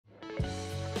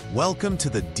Welcome to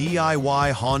the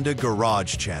DIY Honda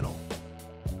Garage channel.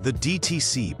 The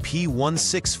DTC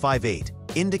P1658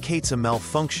 indicates a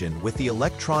malfunction with the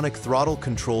Electronic Throttle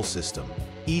Control System,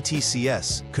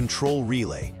 ETCS, control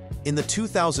relay in the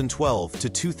 2012 to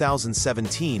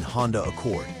 2017 Honda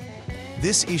Accord.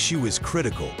 This issue is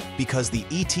critical because the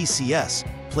ETCS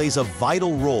plays a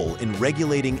vital role in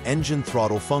regulating engine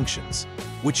throttle functions,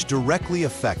 which directly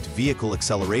affect vehicle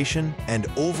acceleration and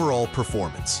overall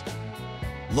performance.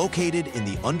 Located in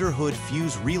the underhood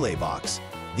fuse relay box,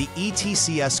 the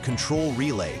ETCS control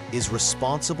relay is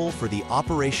responsible for the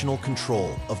operational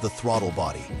control of the throttle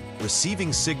body,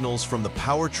 receiving signals from the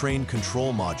powertrain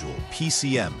control module,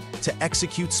 PCM, to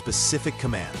execute specific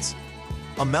commands.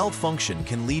 A malfunction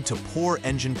can lead to poor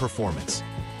engine performance,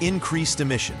 increased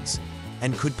emissions,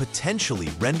 and could potentially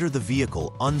render the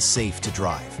vehicle unsafe to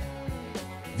drive.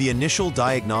 The initial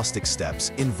diagnostic steps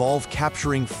involve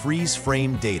capturing freeze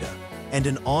frame data and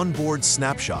an onboard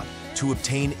snapshot to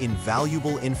obtain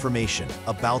invaluable information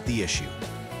about the issue.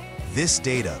 This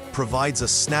data provides a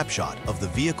snapshot of the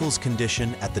vehicle's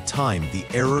condition at the time the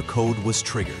error code was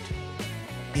triggered.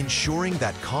 Ensuring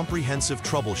that comprehensive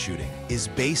troubleshooting is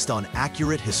based on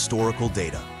accurate historical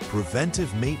data,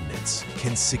 preventive maintenance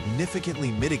can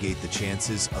significantly mitigate the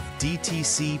chances of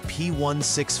DTC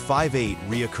P1658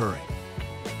 reoccurring.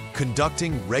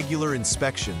 Conducting regular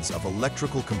inspections of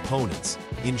electrical components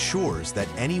ensures that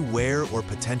any wear or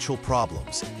potential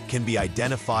problems can be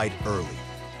identified early.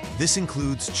 This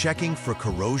includes checking for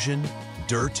corrosion,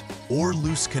 dirt, or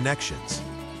loose connections,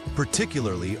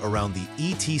 particularly around the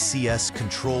ETCS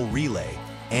control relay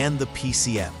and the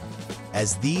PCM,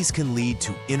 as these can lead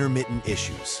to intermittent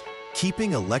issues.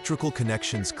 Keeping electrical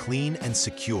connections clean and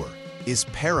secure is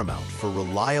paramount for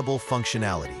reliable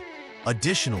functionality.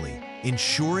 Additionally,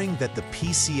 ensuring that the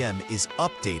PCM is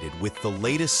updated with the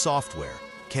latest software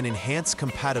can enhance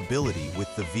compatibility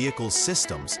with the vehicle's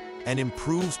systems and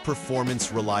improves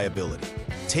performance reliability.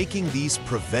 Taking these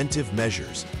preventive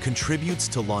measures contributes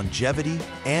to longevity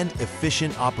and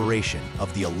efficient operation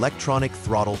of the electronic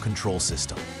throttle control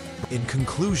system. In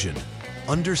conclusion,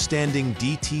 understanding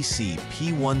DTC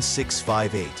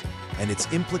P1658 and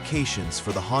its implications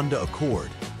for the Honda Accord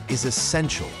is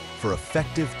essential for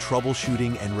effective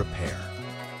troubleshooting and repair.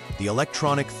 The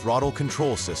electronic throttle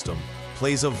control system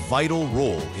plays a vital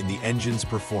role in the engine's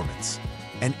performance,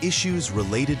 and issues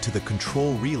related to the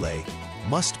control relay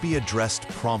must be addressed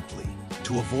promptly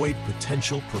to avoid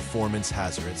potential performance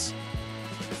hazards.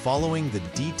 Following the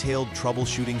detailed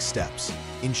troubleshooting steps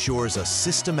ensures a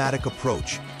systematic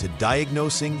approach to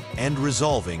diagnosing and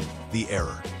resolving the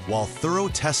error, while thorough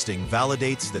testing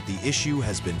validates that the issue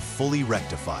has been fully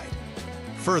rectified.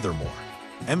 Furthermore,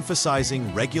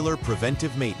 emphasizing regular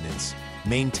preventive maintenance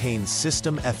maintains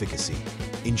system efficacy,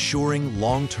 ensuring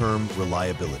long-term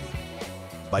reliability.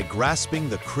 By grasping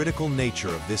the critical nature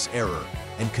of this error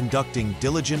and conducting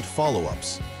diligent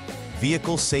follow-ups,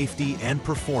 vehicle safety and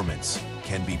performance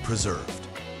can be preserved.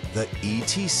 The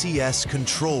ETCS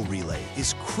control relay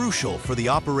is crucial for the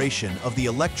operation of the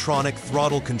electronic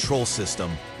throttle control system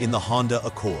in the Honda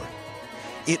Accord.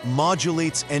 It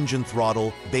modulates engine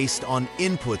throttle based on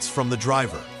inputs from the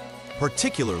driver,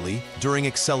 particularly during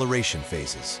acceleration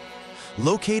phases.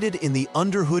 Located in the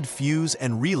underhood fuse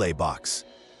and relay box,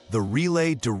 the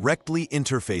relay directly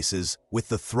interfaces with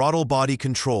the throttle body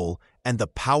control and the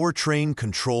powertrain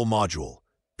control module,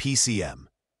 PCM.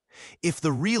 If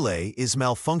the relay is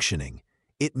malfunctioning,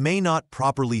 it may not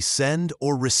properly send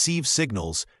or receive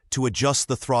signals to adjust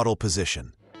the throttle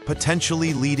position,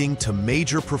 potentially leading to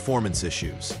major performance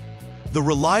issues. The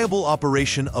reliable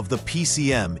operation of the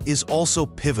PCM is also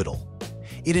pivotal.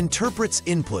 It interprets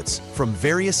inputs from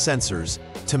various sensors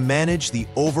to manage the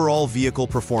overall vehicle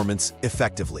performance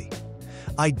effectively.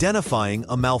 Identifying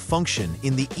a malfunction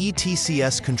in the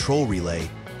ETCS control relay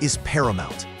is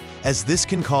paramount, as this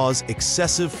can cause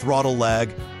excessive throttle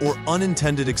lag or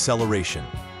unintended acceleration,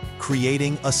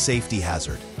 creating a safety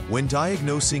hazard. When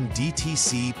diagnosing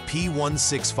DTC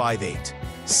P1658,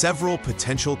 several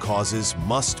potential causes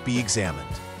must be examined.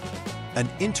 An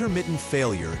intermittent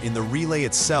failure in the relay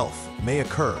itself may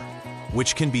occur,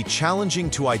 which can be challenging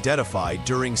to identify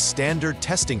during standard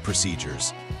testing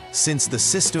procedures, since the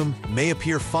system may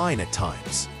appear fine at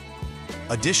times.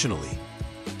 Additionally,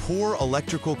 poor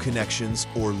electrical connections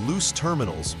or loose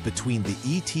terminals between the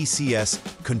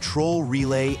ETCS control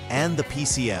relay and the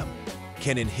PCM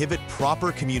can inhibit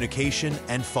proper communication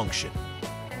and function.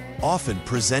 Often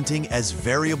presenting as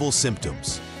variable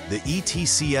symptoms, the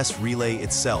ETCS relay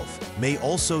itself may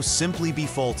also simply be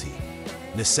faulty,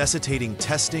 necessitating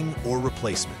testing or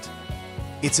replacement.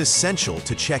 It's essential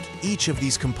to check each of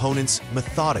these components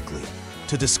methodically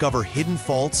to discover hidden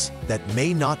faults that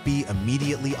may not be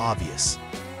immediately obvious.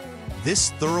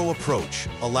 This thorough approach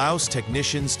allows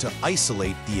technicians to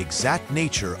isolate the exact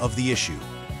nature of the issue,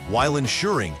 while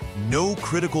ensuring no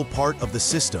critical part of the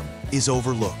system is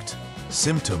overlooked.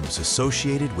 Symptoms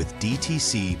associated with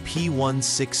DTC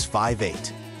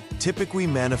P1658 typically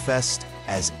manifest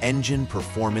as engine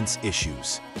performance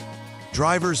issues.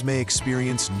 Drivers may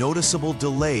experience noticeable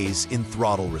delays in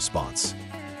throttle response,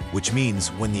 which means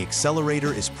when the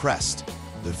accelerator is pressed,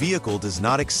 the vehicle does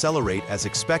not accelerate as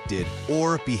expected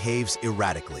or behaves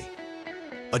erratically.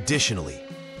 Additionally,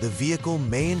 the vehicle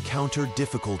may encounter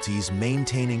difficulties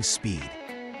maintaining speed,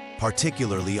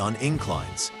 particularly on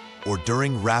inclines or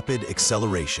during rapid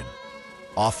acceleration.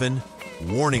 Often,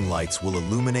 warning lights will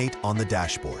illuminate on the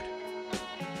dashboard,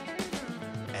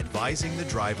 advising the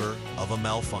driver of a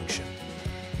malfunction.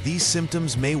 These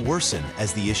symptoms may worsen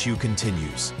as the issue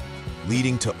continues,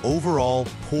 leading to overall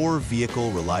poor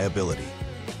vehicle reliability.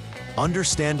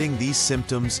 Understanding these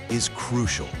symptoms is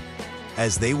crucial,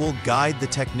 as they will guide the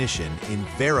technician in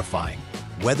verifying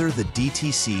whether the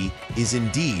DTC is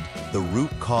indeed the root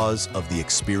cause of the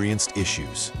experienced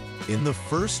issues. In the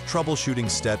first troubleshooting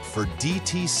step for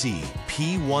DTC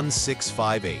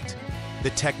P1658, the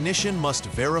technician must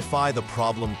verify the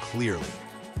problem clearly.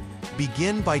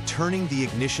 Begin by turning the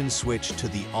ignition switch to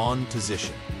the on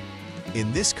position.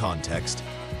 In this context,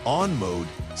 on mode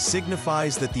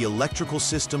signifies that the electrical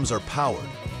systems are powered,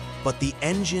 but the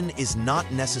engine is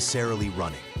not necessarily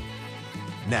running.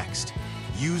 Next,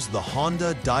 use the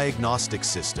Auto Diagnostics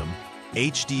System,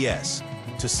 HDS,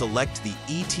 to select the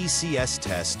ETCS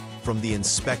test from the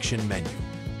inspection menu.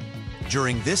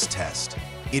 During this test,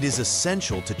 it is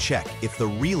essential to check if the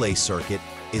relay circuit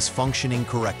is functioning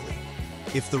correctly.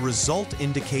 If the result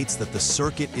indicates that the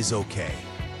circuit is okay,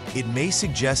 it may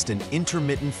suggest an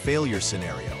intermittent failure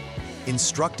scenario,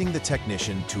 instructing the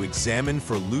technician to examine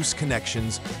for loose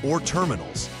connections or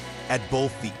terminals at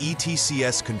both the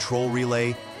ETCS control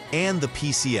relay and the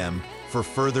PCM for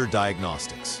further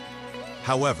diagnostics.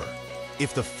 However,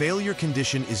 if the failure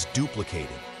condition is duplicated,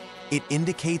 it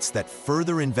indicates that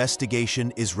further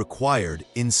investigation is required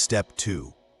in Step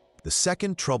 2. The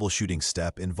second troubleshooting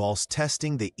step involves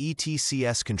testing the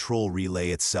ETCS control relay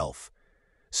itself.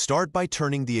 Start by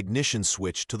turning the ignition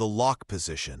switch to the lock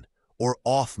position, or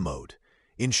off mode,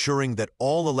 ensuring that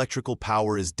all electrical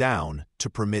power is down to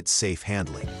permit safe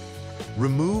handling.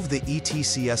 Remove the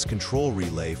ETCS control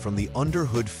relay from the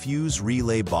underhood fuse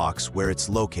relay box where it's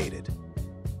located.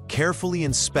 Carefully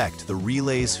inspect the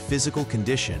relay's physical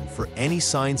condition for any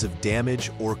signs of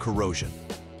damage or corrosion.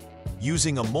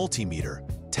 Using a multimeter,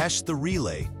 test the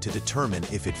relay to determine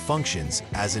if it functions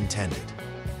as intended.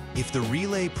 If the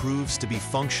relay proves to be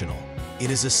functional, it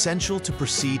is essential to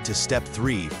proceed to Step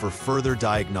 3 for further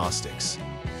diagnostics.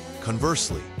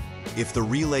 Conversely, if the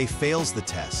relay fails the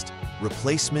test,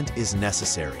 replacement is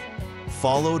necessary,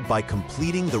 followed by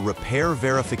completing the repair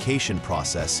verification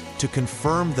process to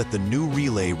confirm that the new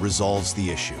relay resolves the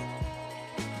issue.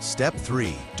 Step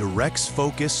 3 directs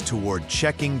focus toward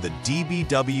checking the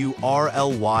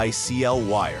DBW-RLY-CL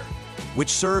wire, which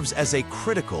serves as a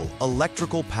critical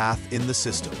electrical path in the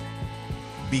system.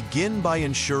 Begin by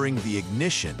ensuring the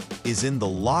ignition is in the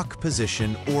lock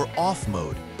position or off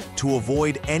mode to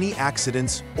avoid any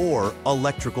accidents or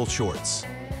electrical shorts.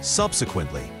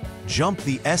 Subsequently, jump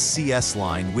the SCS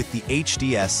line with the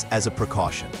HDS as a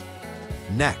precaution.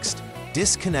 Next,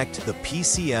 disconnect the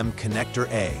PCM connector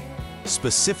A,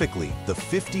 specifically the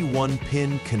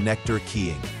 51-pin connector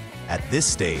keying. At this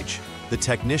stage, the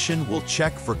technician will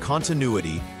check for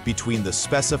continuity between the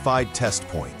specified test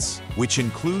points, which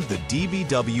include the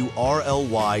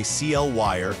DBW-RLY-CL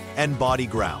wire and body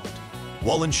ground,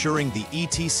 while ensuring the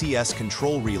ETCS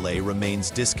control relay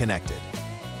remains disconnected.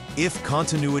 If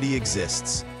continuity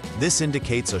exists, this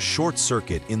indicates a short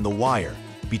circuit in the wire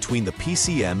between the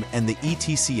PCM and the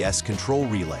ETCS control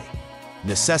relay,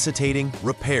 necessitating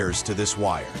repairs to this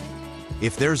wire.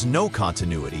 If there's no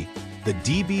continuity, the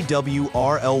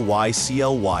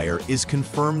DBW-RLY-CL wire is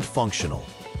confirmed functional,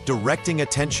 directing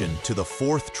attention to the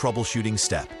fourth troubleshooting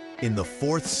step. In the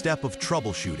fourth step of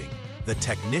troubleshooting, the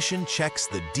technician checks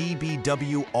the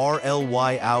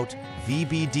DBW-RLY out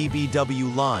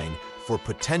VBDBW line for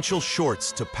potential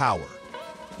shorts to power,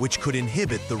 which could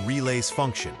inhibit the relay's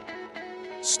function.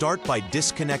 Start by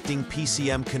disconnecting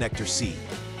PCM connector C,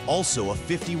 also a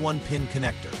 51-pin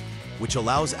connector, which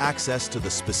allows access to the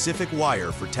specific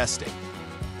wire for testing.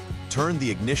 Turn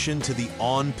the ignition to the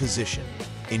on position,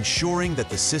 ensuring that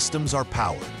the systems are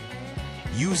powered.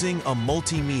 Using a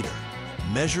multimeter,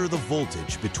 measure the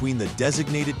voltage between the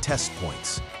designated test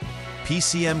points.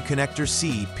 PCM connector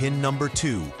C pin number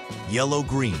 2,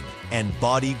 yellow-green, and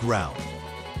body ground.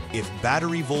 If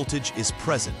battery voltage is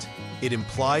present, it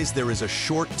implies there is a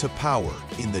short to power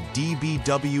in the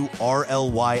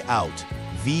DBW-RLY out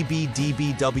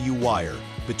VBDBW wire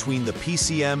between the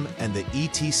PCM and the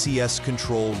ETCS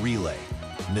control relay,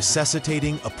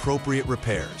 necessitating appropriate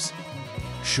repairs.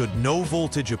 Should no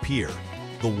voltage appear,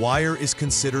 the wire is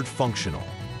considered functional,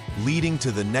 leading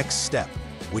to the next step,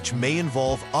 which may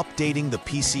involve updating the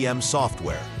PCM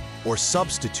software or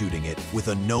substituting it with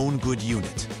a known good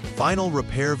unit. Final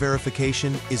repair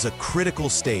verification is a critical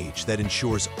stage that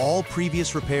ensures all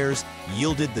previous repairs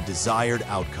yielded the desired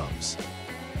outcomes.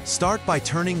 Start by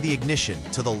turning the ignition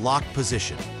to the lock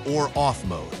position or off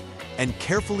mode and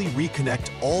carefully reconnect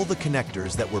all the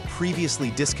connectors that were previously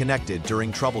disconnected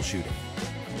during troubleshooting.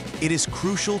 It is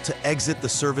crucial to exit the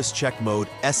service check mode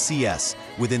SCS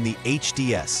within the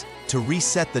HDS to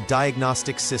reset the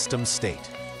diagnostic system state.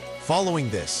 Following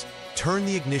this, turn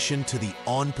the ignition to the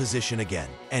on position again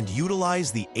and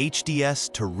utilize the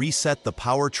HDS to reset the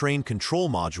powertrain control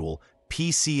module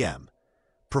PCM.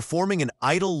 Performing an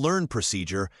idle learn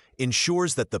procedure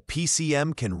ensures that the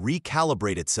PCM can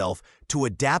recalibrate itself to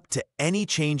adapt to any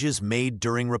changes made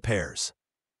during repairs.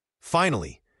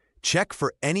 Finally, check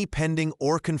for any pending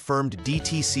or confirmed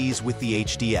DTCs with the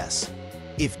HDS.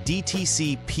 If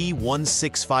DTC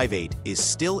P1658 is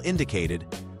still indicated,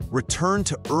 return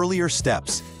to earlier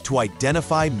steps to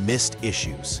identify missed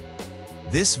issues.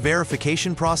 This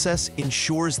verification process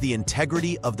ensures the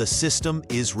integrity of the system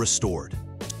is restored.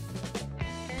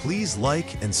 Please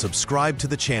like and subscribe to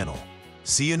the channel.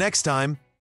 See you next time.